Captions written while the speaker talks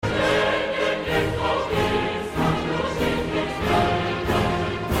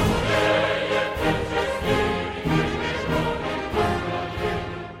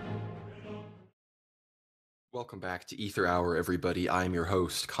Welcome back to Ether Hour, everybody. I'm your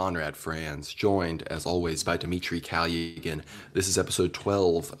host, Conrad Franz, joined, as always, by Dimitri Kalyagan. This is episode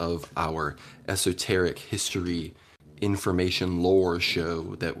 12 of our esoteric history information lore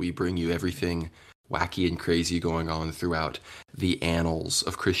show that we bring you everything wacky and crazy going on throughout the annals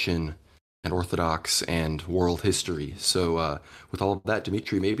of Christian and Orthodox and world history. So, with all of that,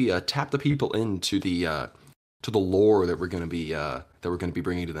 Dimitri, maybe tap the people into the lore that we're going to be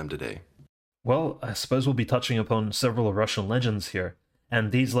bringing to them today. Well, I suppose we'll be touching upon several Russian legends here.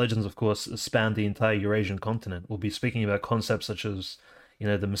 And these legends, of course, span the entire Eurasian continent. We'll be speaking about concepts such as,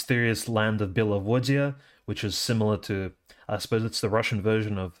 the mysterious land of Belavodia, which is similar to, I suppose it's the Russian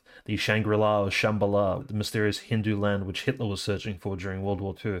version of the Shangri-La or Shambhala, the mysterious Hindu land which Hitler was searching for during World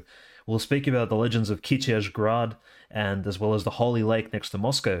War II. We'll speak about the legends of Grad, and as well as the Holy Lake next to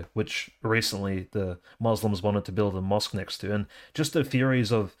Moscow, which recently the Muslims wanted to build a mosque next to, and just the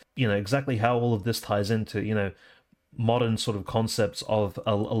theories of, exactly how all of this ties into, modern sort of concepts of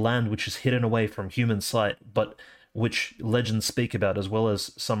a land which is hidden away from human sight, but which legends speak about, as well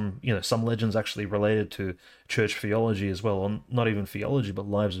as some legends actually related to church theology as well, or not even theology, but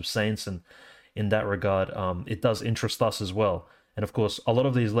lives of saints, and in that regard, it does interest us as well. And of course, a lot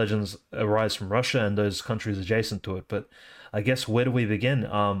of these legends arise from Russia and those countries adjacent to it. But I guess where do we begin?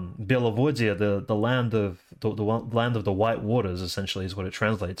 Belavodia, the land of the land of the white waters, essentially, is what it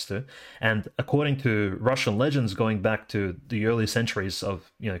translates to. And according to Russian legends, going back to the early centuries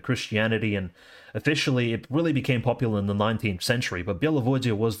of Christianity, and officially it really became popular in the 19th century. But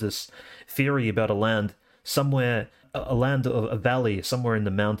Belavodia was this theory about a land somewhere, a valley somewhere in the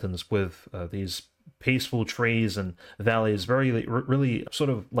mountains with these peaceful trees and valleys, really sort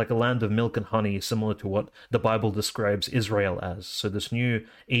of like a land of milk and honey, similar to what the Bible describes Israel as. So this new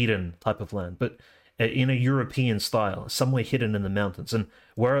Eden type of land, but in a European style, somewhere hidden in the mountains. And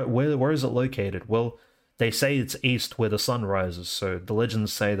where is it located? Well, they say it's east where the sun rises. So the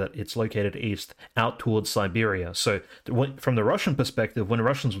legends say that it's located east, out towards Siberia. So from the Russian perspective, when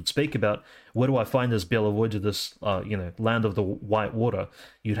Russians would speak about where do I find this Belavodia, this land of the white water,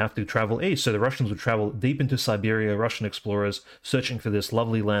 you'd have to travel east. So the Russians would travel deep into Siberia, Russian explorers searching for this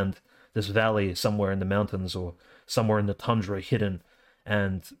lovely land, this valley somewhere in the mountains or somewhere in the tundra hidden.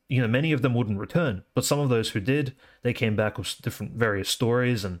 And many of them wouldn't return, but some of those who did, they came back with different various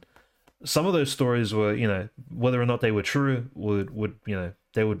stories, and some of those stories were, whether or not they were true,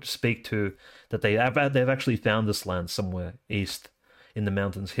 they would speak to that they've actually found this land somewhere east in the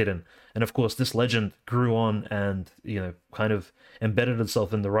mountains hidden. And of course, this legend grew on and, kind of embedded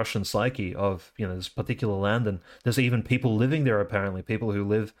itself in the Russian psyche of, this particular land. And there's even people living there, apparently, people who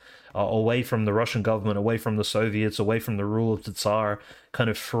live away from the Russian government, away from the Soviets, away from the rule of the Tsar, kind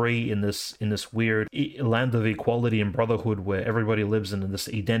of free in this weird land of equality and brotherhood where everybody lives in this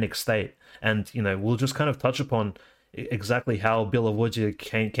Edenic state. And, we'll just kind of touch upon exactly how Belavodia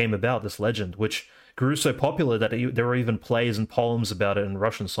came about, this legend, which grew so popular that there were even plays and poems about it in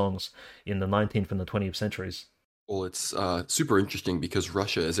Russian songs in the 19th and the 20th centuries. Well, it's super interesting because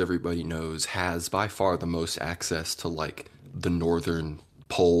Russia, as everybody knows, has by far the most access to like the northern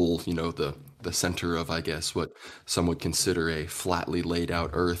pole, the center of, I guess, what some would consider a flatly laid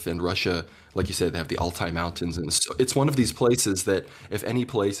out Earth. And Russia, like you said, they have the Altai Mountains, and it's one of these places that if any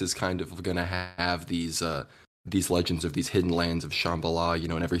place is kind of going to have these legends of these hidden lands of Shambhala,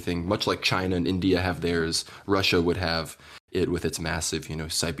 and everything, much like China and India have theirs, Russia would have it with its massive,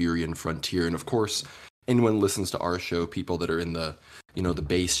 Siberian frontier. And of course, anyone listens to our show, people that are in the, the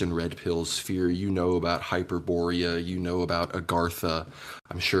based and red pill sphere, about Hyperborea, about Agartha.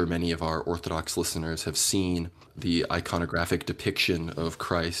 I'm sure many of our Orthodox listeners have seen the iconographic depiction of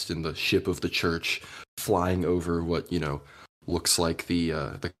Christ in the ship of the church flying over what, looks like the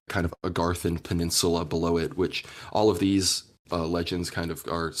kind of Agarthan peninsula below it, which all of these legends kind of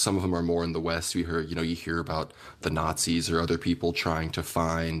are, some of them are more in the West. You hear about the Nazis or other people trying to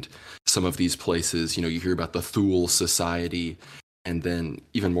find some of these places. You hear about the Thule Society, and then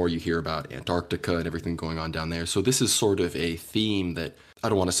even more you hear about Antarctica and everything going on down there. So this is sort of a theme that, I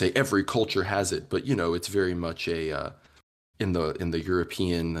don't want to say every culture has it, but it's very much a in the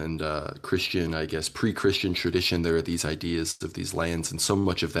European and Christian, I guess, pre-Christian tradition, there are these ideas of these lands, and so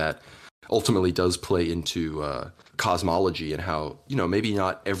much of that ultimately does play into cosmology and how, maybe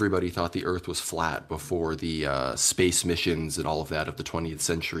not everybody thought the Earth was flat before the space missions and all of that of the 20th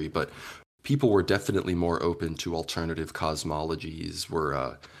century, but people were definitely more open to alternative cosmologies,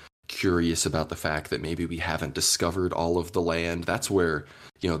 were curious about the fact that maybe we haven't discovered all of the land. That's where,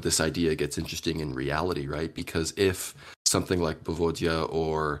 this idea gets interesting in reality, right? Because if something like Bavodia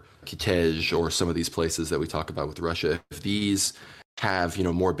or Kitej or some of these places that we talk about with Russia, if these have,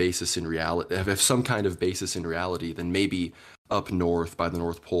 more basis in reality, have some kind of basis in reality, then maybe up north by the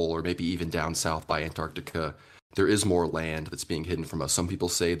North Pole, or maybe even down south by Antarctica, there is more land that's being hidden from us. Some people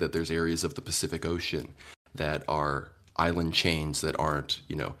say that there's areas of the Pacific Ocean that are island chains that aren't,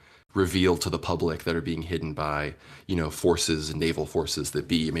 revealed to the public, that are being hidden by, forces and naval forces that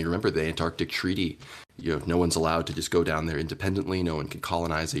be. I mean, remember the Antarctic Treaty? No one's allowed to just go down there independently. No one can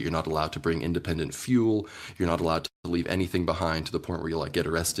colonize it. You're not allowed to bring independent fuel. You're not allowed to leave anything behind, to the point where you like get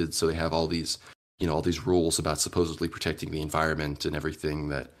arrested. So they have all these rules about supposedly protecting the environment and everything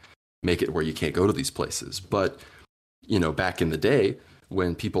that make it where you can't go to these places. But, back in the day,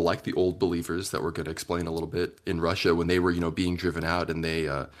 when people like the old believers that we're going to explain a little bit in Russia, when they were, being driven out, and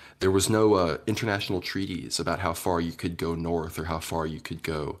there was no international treaties about how far you could go north or how far you could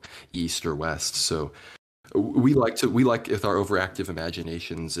go east or west. So we like with our overactive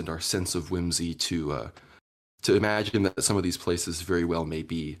imaginations and our sense of whimsy to imagine that some of these places very well may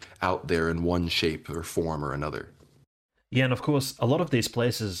be out there in one shape or form or another. Yeah, and of course, a lot of these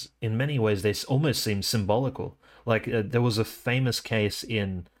places, in many ways, almost seem symbolical. Like there was a famous case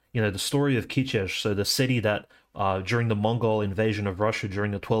in, the story of Kichesh, so the city that during the Mongol invasion of Russia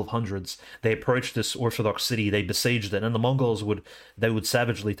during the 1200s, they approached this Orthodox city, they besieged it, and the Mongols would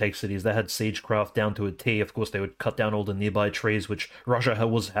savagely take cities. They had siegecraft down to a T. Of course, they would cut down all the nearby trees, which Russia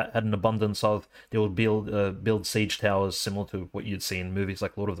had an abundance of. They would build siege towers similar to what you'd see in movies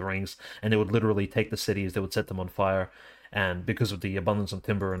like Lord of the Rings, and they would literally take the cities, they would set them on fire. And because of the abundance of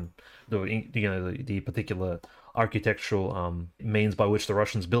timber and the particular architectural means by which the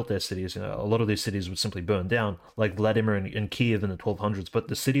Russians built their cities, a lot of these cities would simply burn down, like Vladimir and Kiev in the 1200s. But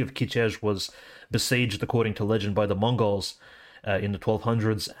the city of Kichev was besieged, according to legend, by the Mongols in the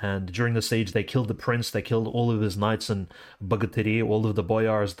 1200s, and during the siege they killed the prince, they killed all of his knights and bogatiri, all of the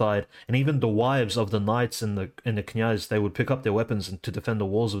boyars died, and even the wives of the knights and the knyaz, they would pick up their weapons and to defend the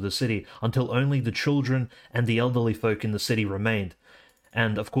walls of the city, until only the children and the elderly folk in the city remained.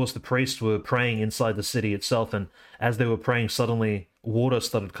 And of course the priests were praying inside the city itself, and as they were praying, suddenly water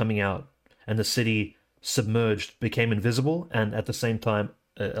started coming out, and the city submerged, became invisible, and at the same time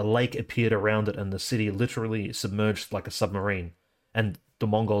a lake appeared around it, and the city literally submerged like a submarine, and the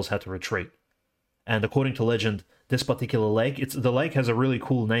Mongols had to retreat. And according to legend, this particular lake, the lake has a really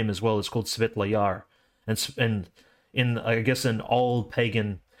cool name as well. It's called Svetla Yar, and in I guess in the old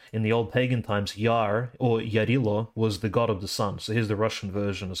pagan times, Yar or Yarilo was the god of the sun. So here's the Russian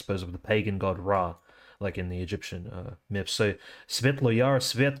version, I suppose, of the pagan god Ra, like in the Egyptian myths. So Svetlo Yar,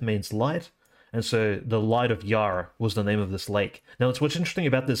 Svet means light, and so the Light of Yar was the name of this lake. Now, what's interesting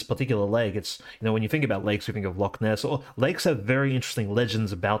about this particular lake, it's, when you think about lakes, you think of Loch Ness, or lakes have very interesting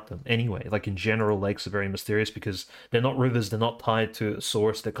legends about them anyway. Like in general, lakes are very mysterious because they're not rivers, they're not tied to a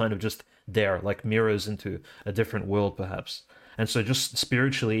source, they're kind of just there, like mirrors into a different world, perhaps. And so just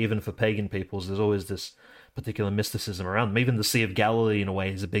spiritually, even for pagan peoples, there's always this particular mysticism around them. Even the Sea of Galilee, in a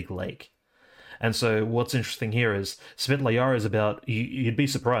way, is a big lake. And so what's interesting here is Svetla Yar is about, you'd be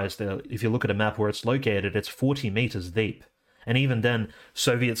surprised, if you look at a map where it's located, it's 40 meters deep. And even then,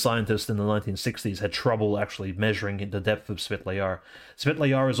 Soviet scientists in the 1960s had trouble actually measuring the depth of Svetla Yar. Svetla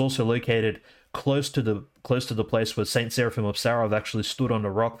Yar is also located close to the place where Saint Seraphim of Sarov actually stood on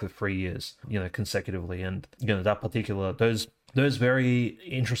a rock for 3 years, consecutively. And that particular those very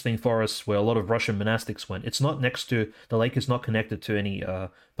interesting forests where a lot of Russian monastics went. It's not next to, the lake is not connected to any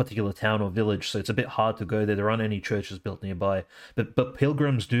particular town or village, so it's a bit hard to go there. There aren't any churches built nearby. But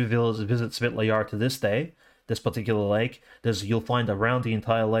pilgrims do visit Svetla Yar to this day, this particular lake. You'll find around the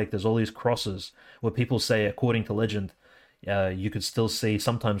entire lake, there's all these crosses where people say, according to legend, you could still see,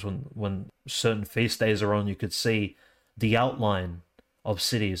 sometimes when certain feast days are on, you could see the outline of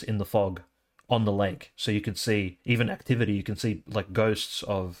cities in the fog on the lake. So you could see even activity, you can see like ghosts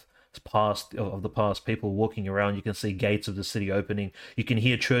of the past, people walking around. You can see gates of the city opening. You can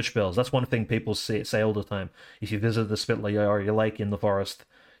hear church bells. That's one thing people say all the time. If you visit the Svetla Yar lake in the forest,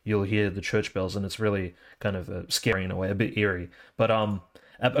 you'll hear the church bells, and it's really kind of scary in a way, a bit eerie. But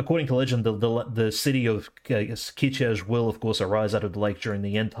according to legend, the city of Kichev will, of course, arise out of the lake during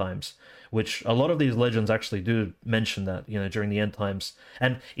the end times, which a lot of these legends actually do mention that, during the end times.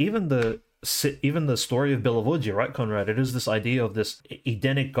 And even the story of Belovodje, right, Conrad? It is this idea of this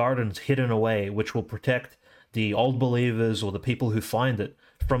Edenic gardens hidden away, which will protect the old believers or the people who find it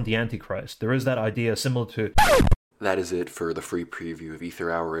from the Antichrist. There is that idea similar to... That is it for the free preview of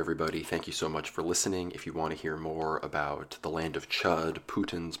Ether Hour, everybody. Thank you so much for listening. If you want to hear more about the land of Chud,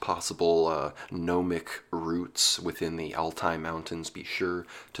 Putin's possible gnomic roots within the Altai Mountains, be sure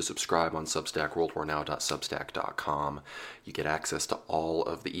to subscribe on Substack, worldwarnow.substack.com. You get access to all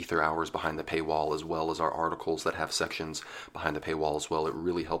of the Ether Hours behind the paywall, as well as our articles that have sections behind the paywall as well. It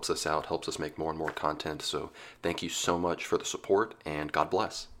really helps us out, helps us make more and more content. So thank you so much for the support, and God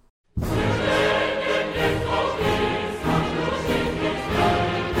bless. Thank you.